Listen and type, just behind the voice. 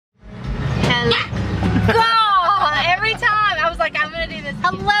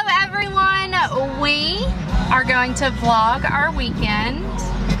we are going to vlog our weekend.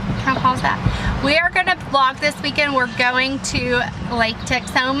 Can I pause that? We are going to vlog this weekend. We're going to Lake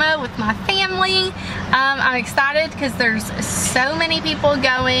Texoma with my family. I'm excited because there's so many people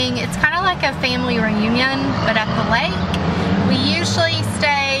going. It's kind of like a family reunion, but at the lake. We usually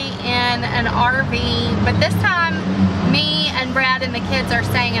stay in an RV, but this time me and Brad and the kids are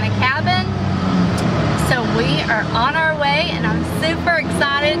staying in a cabin. So we are on our way and I'm super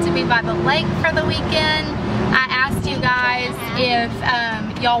excited to be by the lake for the weekend. I asked you guys if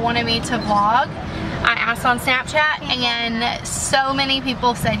y'all wanted me to vlog. I asked on Snapchat and so many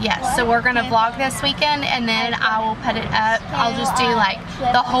people said yes. So we're gonna vlog this weekend and then I will put it up. I'll just do like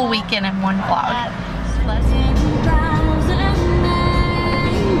the whole weekend in one vlog.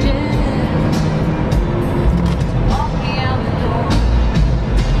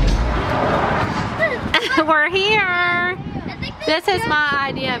 We're here. This is my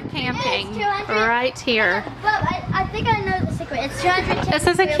idea of camping right here. But I think I know the secret. It's 210. This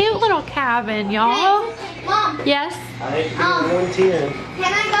is a cute little cabin, y'all. Mom. Yes? Can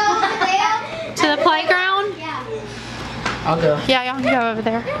I go over there? To the playground? Yeah. I'll go. Yeah, y'all can go over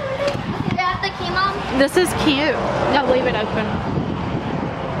there. Do I have the key, Mom? This is cute. No, leave it open.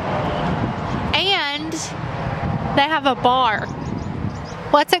 And they have a bar.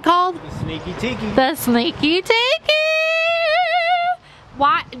 What's it called? The Sneaky Tiki. The Sneaky Tiki.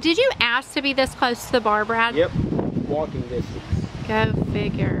 Why did you ask to be this close to the bar, Brad? Yep. Walking distance. Go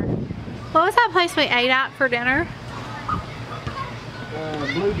figure. What was that place we ate at for dinner?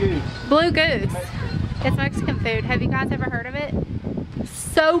 Blue Goose. Blue Goose. It's Mexican food. Have you guys ever heard of it?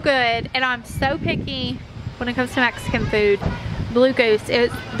 So good. And I'm so picky when it comes to Mexican food. Blue Goose.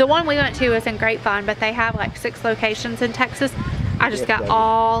 The one we went to was in Grapevine, but they have like 6 locations in Texas. I just got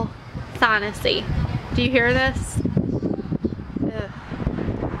all sinusy. Do you hear this?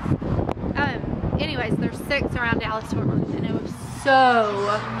 Anyways, there's 6 around Dallas Fort Worth, and it was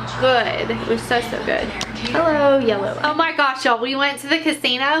so good. It was so good. Hello, yellow. Oh my gosh, y'all, we went to the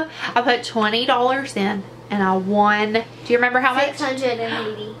casino. I put $20 in, and I won. Do you remember how much?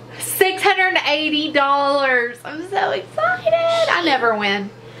 $680. $680. I'm so excited. I never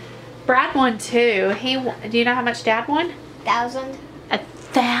win. Brad won too. Do you know how much Dad won? $1,000.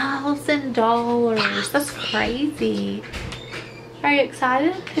 $1,000. That's crazy. Are you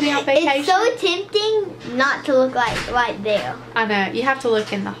excited to be on vacation? It's so tempting not to look like right there. I know. You have to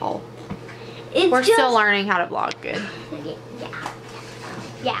look in the hole. We're still learning how to vlog good.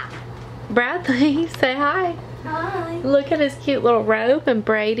 Yeah. Bradley, say hi. Hi. Look at his cute little robe, and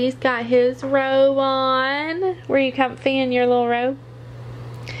Brady's got his robe on. Were you comfy in your little robe?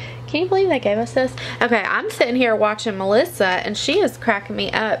 Can you believe they gave us this? Okay, I'm sitting here watching Melissa, and she is cracking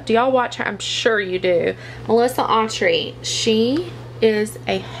me up. Do y'all watch her? I'm sure you do. Melissa Autry. She is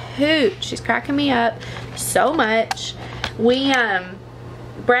a hoot. She's cracking me up so much.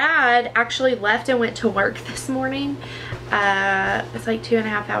 Brad actually left and went to work this morning. It's like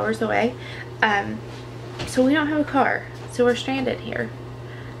 2.5 hours away. So we don't have a car. So we're stranded here.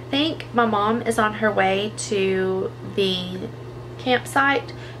 I think my mom is on her way to the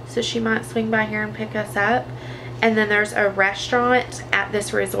campsite. So she might swing by here and pick us up. And then there's a restaurant at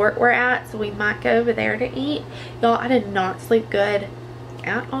this resort we're at. So we might go over there to eat. Y'all, I did not sleep good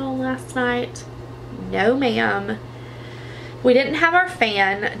at all last night. No, ma'am. We didn't have our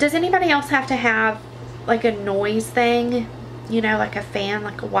fan. Does anybody else have to have like a noise thing? You know, like a fan,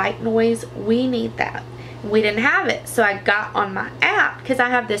 like a white noise? We need that. We didn't have it. So I got on my app because I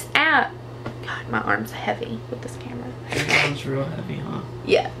have this app. God, my arm's heavy with this camera. Your arm's real heavy, huh?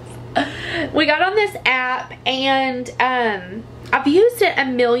 Yes. We got on this app and I've used it a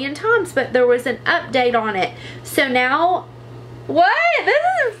million times, but there was an update on it. So now, what? This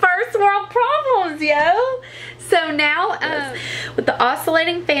is first world problems, yo. So now with the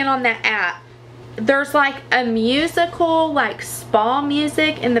oscillating fan on that app, there's like a musical, like spa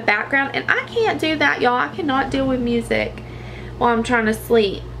music in the background, and I can't do that, y'all. I cannot deal with music while I'm trying to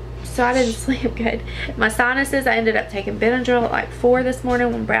sleep. So I didn't sleep good. My sinuses, I ended up taking Benadryl at like 4 this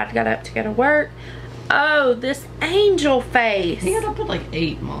morning when Brad got up to go to work. Oh, this angel face. He got up at like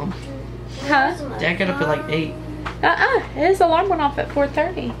 8, Mom. Huh? Dad got up at like 8. His alarm went off at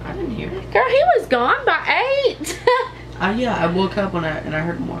 4:30. I didn't hear it. Girl, he was gone by 8. Yeah, I woke up and I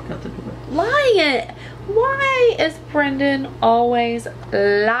heard him walk out the door. Lying. Why is Brendan always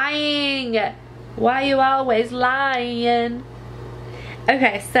lying? Why are you always lying?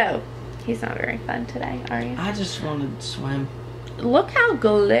 Okay, so he's not very fun today, are you? I just wanted to swim. Look how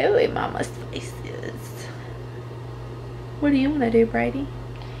glowy Mama's face is. What do you want to do, Brady?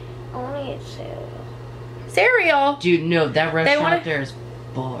 I want to get cereal. Cereal? Dude, no, that restaurant there is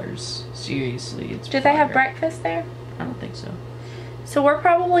bars. Seriously, it's. Do they have fire. breakfast there? I don't think so. So we're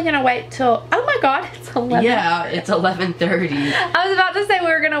probably gonna wait till, oh my god, it's 11. Yeah, it's 11:30. I was about to say we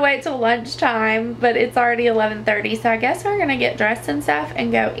were gonna wait till lunchtime, but it's already 11:30. So I guess we're gonna get dressed and stuff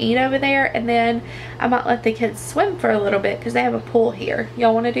and go eat over there, and then I might let the kids swim for a little bit because they have a pool here.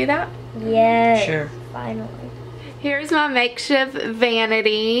 Y'all want to do that? Yes. Sure. Finally. Here's my makeshift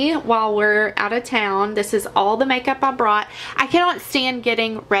vanity while we're out of town. This is all the makeup I brought. I cannot stand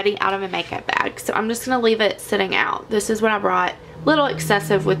getting ready out of a makeup bag, so I'm just gonna leave it sitting out. This is what I brought. Little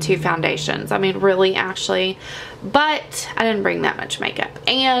excessive with 2 foundations. I mean, really, actually, but I didn't bring that much makeup.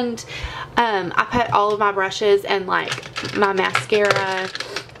 And I put all of my brushes and like my mascara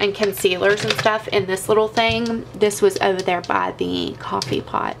and concealers and stuff in this little thing. This was over there by the coffee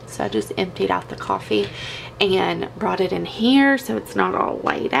pot, so I just emptied out the coffee and brought it in here so it's not all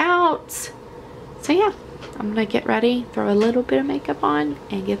laid out. So yeah, I'm gonna get ready, throw a little bit of makeup on,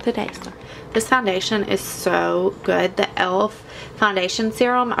 and get the day started. This foundation is so good. The e.l.f. foundation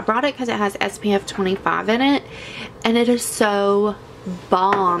serum. I brought it because it has SPF 25 in it, and it is so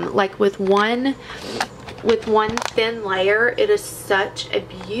bomb. Like with one thin layer, it is such a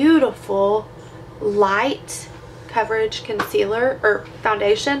beautiful light coverage concealer or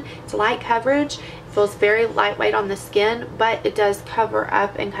foundation. It's light coverage. It feels very lightweight on the skin, but it does cover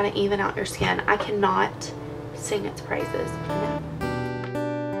up and kind of even out your skin. I cannot sing its praises enough.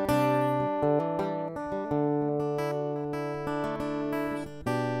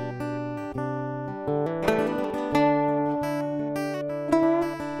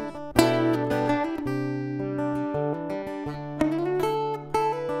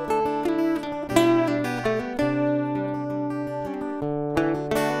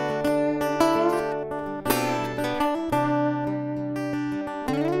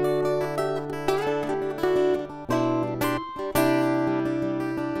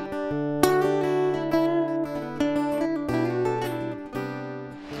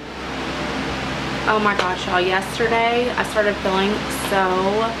 Oh my gosh, y'all, yesterday I started feeling so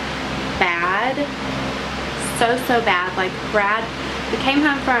bad. So bad. Like Brad, we came to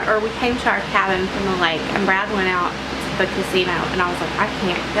our cabin from the lake, and Brad went out to the casino, and I was like, I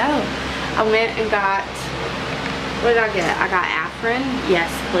can't go. I went and got, what did I get? I got Afrin, yes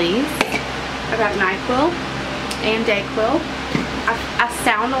please. I got NyQuil and DayQuil. I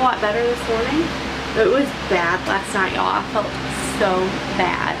sound a lot better this morning. It was bad last night, y'all. I felt so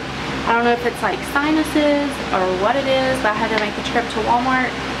bad. I don't know if it's like sinuses or what it is, but I had to make a trip to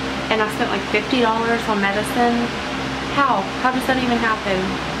Walmart and I spent like $50 on medicine. How does that even happen?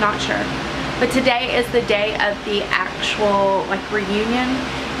 Not sure. But today is the day of the actual like reunion.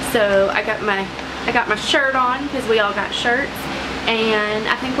 So I got my shirt on because we all got shirts, and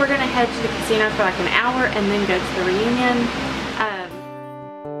I think we're gonna head to the casino for like an hour and then go to the reunion.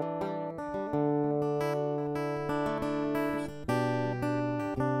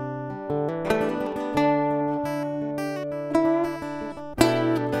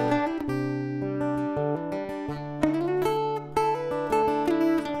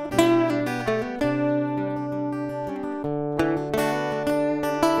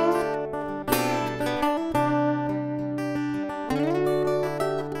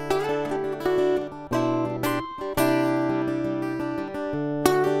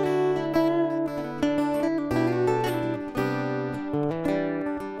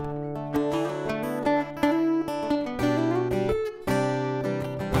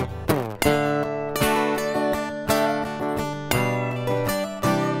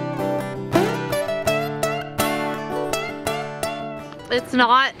 It's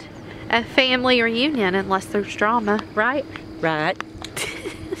not a family reunion unless there's drama, right? Right.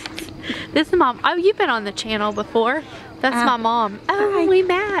 This is Mom. Oh, you've been on the channel before. That's my mom. Oh, hi. we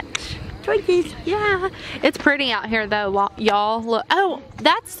match. Twinkies. Yeah. It's pretty out here though, y'all. Look. Oh,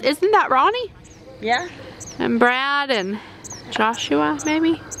 isn't that Ronnie? Yeah? And Brad and Joshua,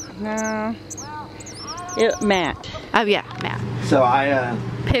 maybe? No. Matt. Oh yeah, Matt. So I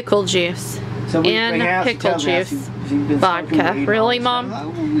Pickle juice. so we And hang out, she pickle tells me how juice. she's been Vodka. smoking weed Really, and all this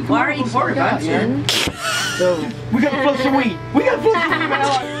Mom? stuff. We Why are you work out, smoking? So we gotta float some weed. We gotta float some weed, man. I'm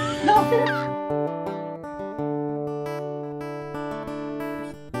like, no.